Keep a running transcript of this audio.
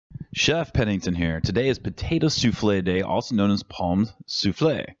Chef Pennington here. Today is potato souffle day, also known as Pommes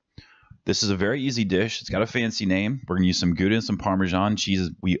Souffle. This is a very easy dish. It's got a fancy name. We're going to use some Gouda and some Parmesan cheese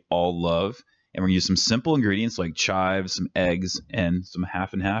we all love. And we're going to use some simple ingredients like chives, some eggs, and some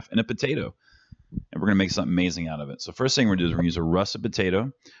half and half, and a potato. And we're going to make something amazing out of it. So first thing we're going to do is we're going to use a russet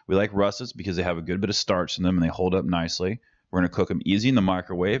potato. We like russets because they have a good bit of starch in them and they hold up nicely. We're going to cook them easy in the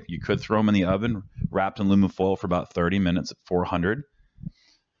microwave. You could throw them in the oven wrapped in aluminum foil for about 30 minutes at 400.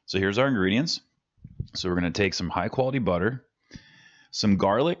 So here's our ingredients. So we're going to take some high quality butter, some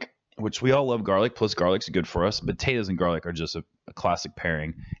garlic, which we all love garlic, plus garlic's good for us. Potatoes and garlic are just a classic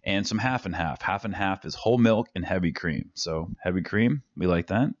pairing, and some half and half. Half and half is whole milk and heavy cream. So heavy cream, we like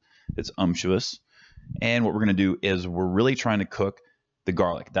that. It's unctuous. And what we're going to do is we're really trying to cook the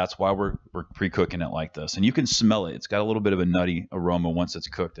garlic. That's why we're pre-cooking it like this. And you can smell it. It's got a little bit of a nutty aroma once it's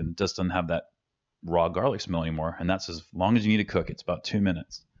cooked, and it just doesn't have that raw garlic smell anymore. And that's as long as you need to cook. It's about 2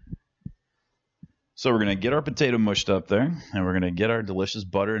 minutes. So we're going to get our potato mushed up there, and we're going to get our delicious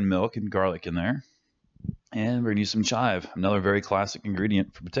butter and milk and garlic in there. And we're going to use some chive, another very classic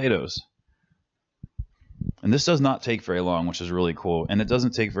ingredient for potatoes. And this does not take very long, which is really cool. And it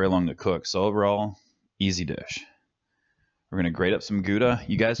doesn't take very long to cook. So overall, easy dish. We're going to grate up some Gouda.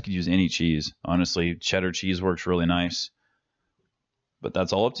 You guys could use any cheese. Honestly, cheddar cheese works really nice. But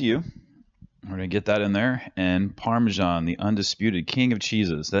that's all up to you. We're going to get that in there, and Parmesan, the undisputed king of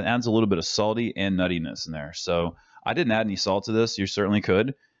cheeses. That adds a little bit of salty and nuttiness in there. So I didn't add any salt to this. You certainly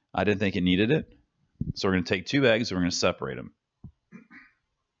could. I didn't think it needed it. So we're going to take 2 eggs and we're going to separate them.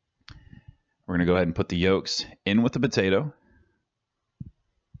 We're going to go ahead and put the yolks in with the potato.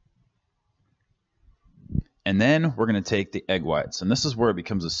 And then we're going to take the egg whites. And this is where it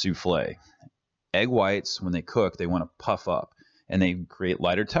becomes a souffle. Egg whites, when they cook, they want to puff up, and they create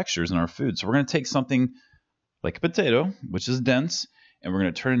lighter textures in our food. So we're going to take something like a potato, which is dense, and we're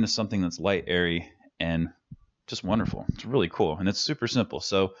going to turn it into something that's light, airy, and just wonderful. It's really cool, and it's super simple.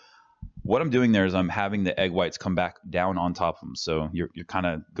 So what I'm doing there is I'm having the egg whites come back down on top of them. So you're kind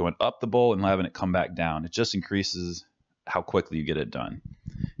of going up the bowl and having it come back down. It just increases how quickly you get it done.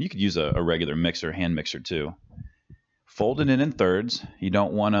 You could use a regular mixer, hand mixer too. Fold it in thirds. You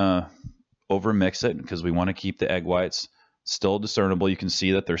don't want to over mix it because we want to keep the egg whites still discernible. You can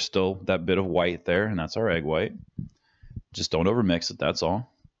see that there's still that bit of white there, and that's our egg white. Just don't overmix it, that's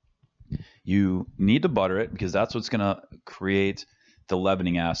all. You need to butter it because that's what's going to create the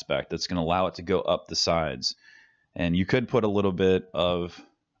leavening aspect. That's going to allow it to go up the sides. And you could put a little bit of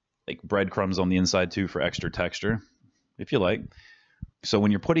like breadcrumbs on the inside too for extra texture, if you like. So when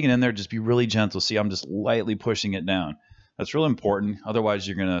you're putting it in there, just be really gentle. See, I'm just lightly pushing it down. That's really important. Otherwise,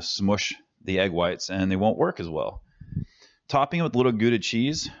 you're going to smush the egg whites and they won't work as well. Topping it with a little Gouda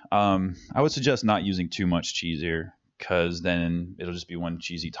cheese. I would suggest not using too much cheese here because then it'll just be one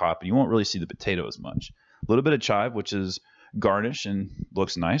cheesy top and you won't really see the potato as much. A little bit of chive, which is garnish and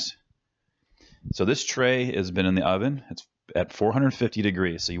looks nice. So this tray has been in the oven. It's at 450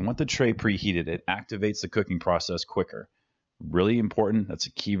 degrees. So you want the tray preheated. It activates the cooking process quicker. Really important. That's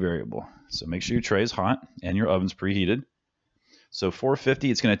a key variable. So make sure your tray is hot and your oven's preheated. So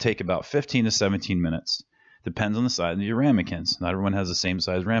 450, it's going to take about 15 to 17 minutes. Depends on the size of your ramekins. Not everyone has the same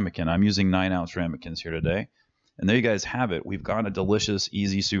size ramekin. I'm using 9-ounce ramekins here today. And there you guys have it. We've got a delicious,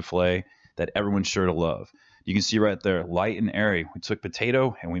 easy souffle that everyone's sure to love. You can see right there, light and airy. We took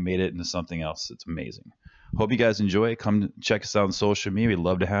potato and we made it into something else. It's amazing. Hope you guys enjoy. Come check us out on social media. We'd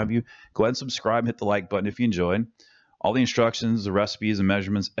love to have you. Go ahead and subscribe. Hit the like button if you enjoyed. All the instructions, the recipes, and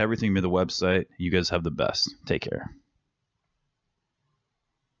measurements, everything will be on the website. You guys have the best. Take care.